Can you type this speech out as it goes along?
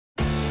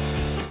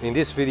In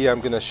this video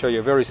I'm going to show you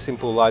a very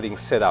simple lighting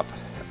setup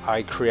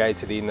I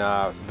created in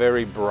a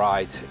very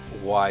bright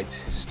white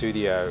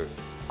studio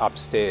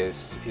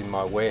upstairs in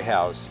my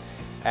warehouse,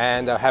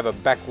 and I have a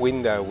back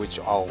window which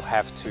I'll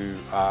have to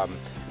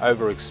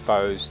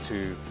overexpose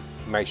to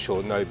make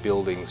sure no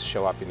buildings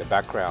show up in the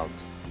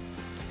background.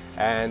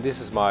 And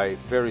this is my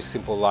very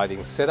simple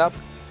lighting setup.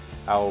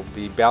 I'll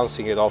be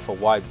bouncing it off a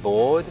white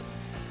board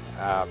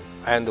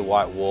and the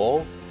white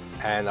wall,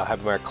 and I'll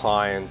have my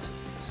client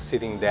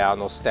sitting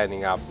down or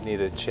standing up near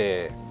the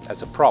chair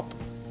as a prop.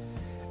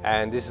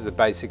 And this is the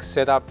basic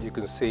setup. You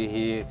can see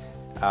here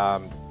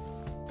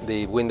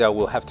the window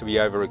will have to be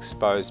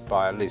overexposed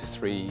by at least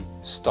 3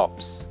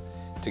 stops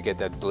to get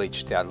that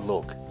bleached out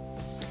look.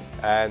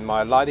 And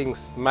my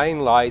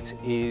main light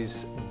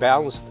is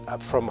bounced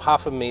from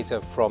 1/2 meter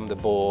from the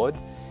board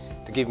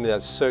to give me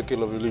that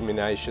circular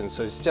illumination,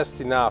 so it's just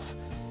enough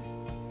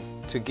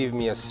to give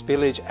me a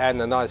spillage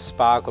and a nice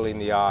sparkle in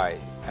the eye,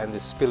 and the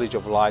spillage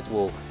of light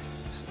will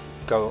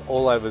go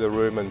all over the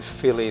room and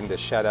fill in the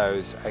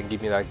shadows and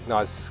give me that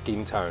nice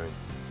skin tone.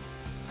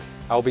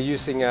 I'll be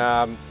using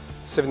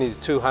 70 to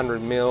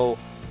 200 mm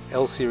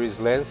L series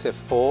lens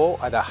f4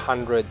 at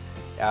 100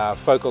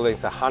 focal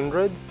length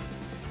 100,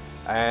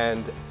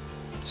 and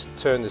just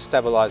turn the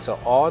stabilizer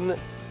on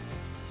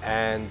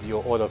and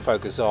your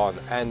autofocus on,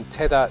 and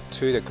tether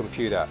to the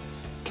computer,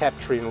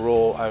 capturing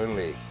raw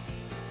only,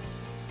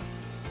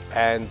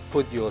 and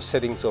put your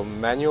settings on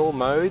manual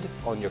mode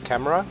on your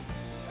camera.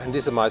 And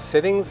these are my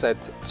settings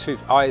at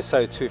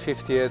ISO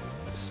 250th,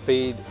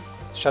 speed,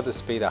 shutter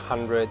speed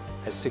 100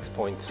 at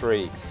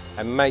 6.3,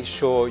 and make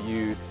sure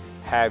you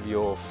have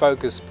your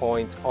focus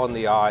point on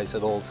the eyes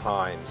at all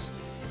times.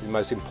 The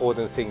most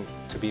important thing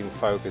to be in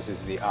focus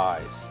is the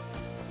eyes.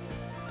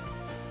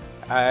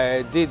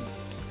 I did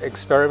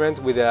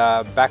experiment with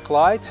a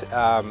backlight,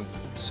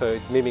 so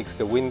it mimics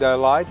the window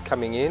light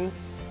coming in,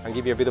 and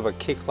give you a bit of a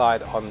kick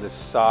light on the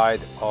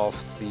side of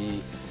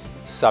the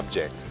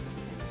subject.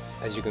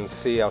 As you can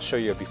see, I'll show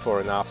you a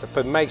before and after,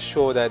 but make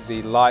sure that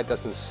the light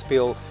doesn't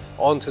spill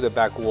onto the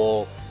back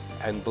wall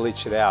and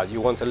bleach it out. You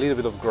want a little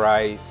bit of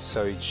grey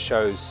so it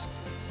shows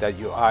that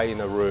you are in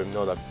a room,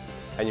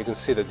 and you can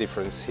see the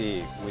difference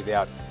here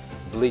without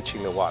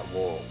bleaching the white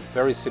wall.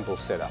 Very simple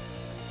setup.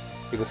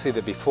 You can see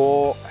the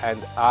before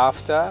and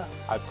after.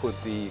 I put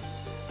the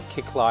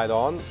kick light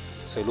on,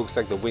 so it looks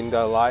like the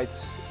window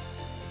lights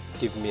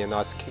give me a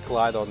nice kick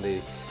light on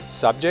the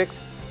subject.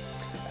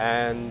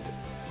 And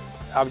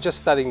I'm just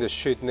starting the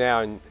shoot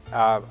now, and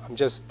I'm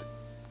just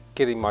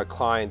getting my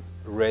client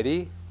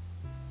ready,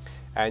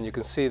 and you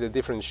can see the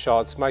different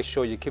shots. Make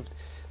sure you keep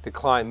the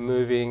client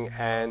moving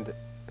and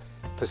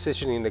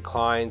positioning the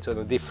client on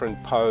a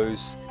different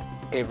pose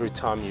every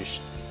time you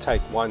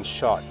take one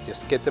shot.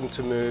 Just get them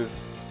to move.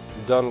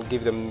 Don't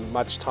give them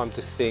much time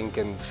to think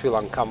and feel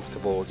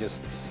uncomfortable.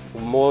 Just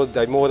the more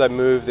they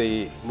move,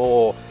 the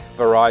more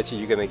variety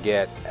you're going to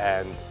get,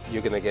 and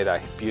you're going to get a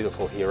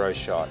beautiful hero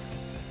shot.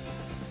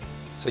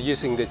 So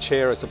using the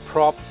chair as a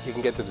prop, you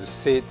can get them to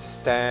sit,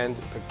 stand,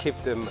 but keep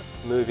them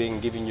moving,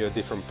 giving you a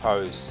different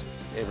pose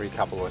every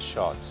couple of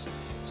shots.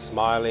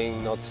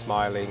 Smiling, not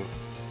smiling,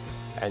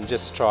 and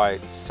just try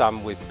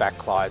some with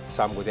backlight,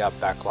 some without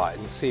backlight,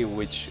 and see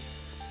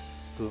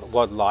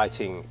what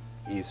lighting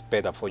is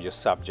better for your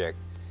subject.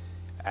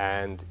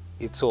 And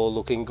it's all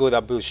looking good.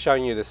 I'll be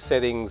showing you the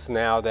settings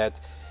now that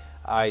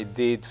I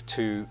did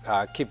to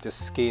keep the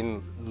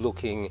skin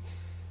looking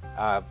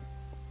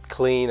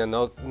clean and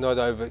not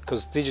over,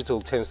 because digital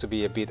tends to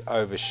be a bit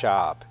over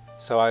sharp.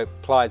 So I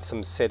applied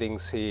some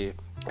settings here,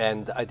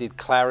 and I did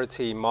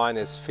clarity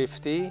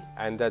 -50,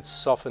 and that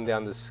softened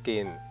down the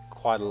skin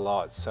quite a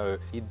lot. So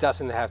it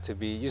doesn't have to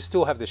be, you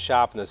still have the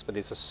sharpness, but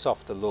it's a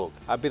softer look.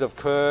 A bit of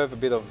curve, a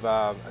bit of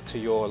to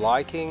your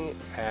liking,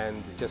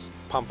 and just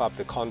pump up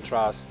the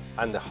contrast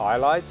and the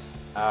highlights.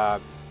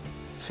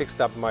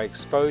 Fixed up my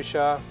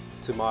exposure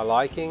to my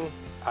liking.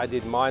 I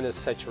did minus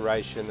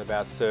saturation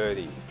about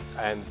 30.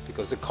 And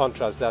because the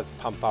contrast does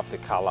pump up the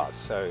color,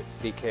 so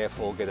be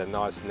careful, get a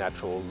nice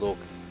natural look.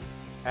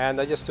 And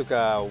I just took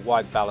a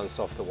white balance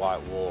off the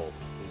white wall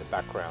in the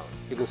background.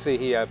 You can see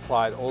here I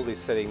applied all these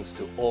settings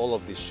to all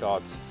of these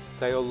shots.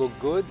 They all look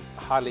good,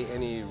 hardly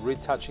any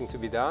retouching to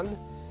be done.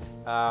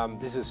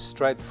 This is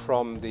straight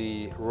from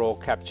the raw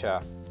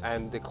capture,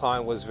 and the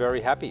client was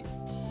very happy.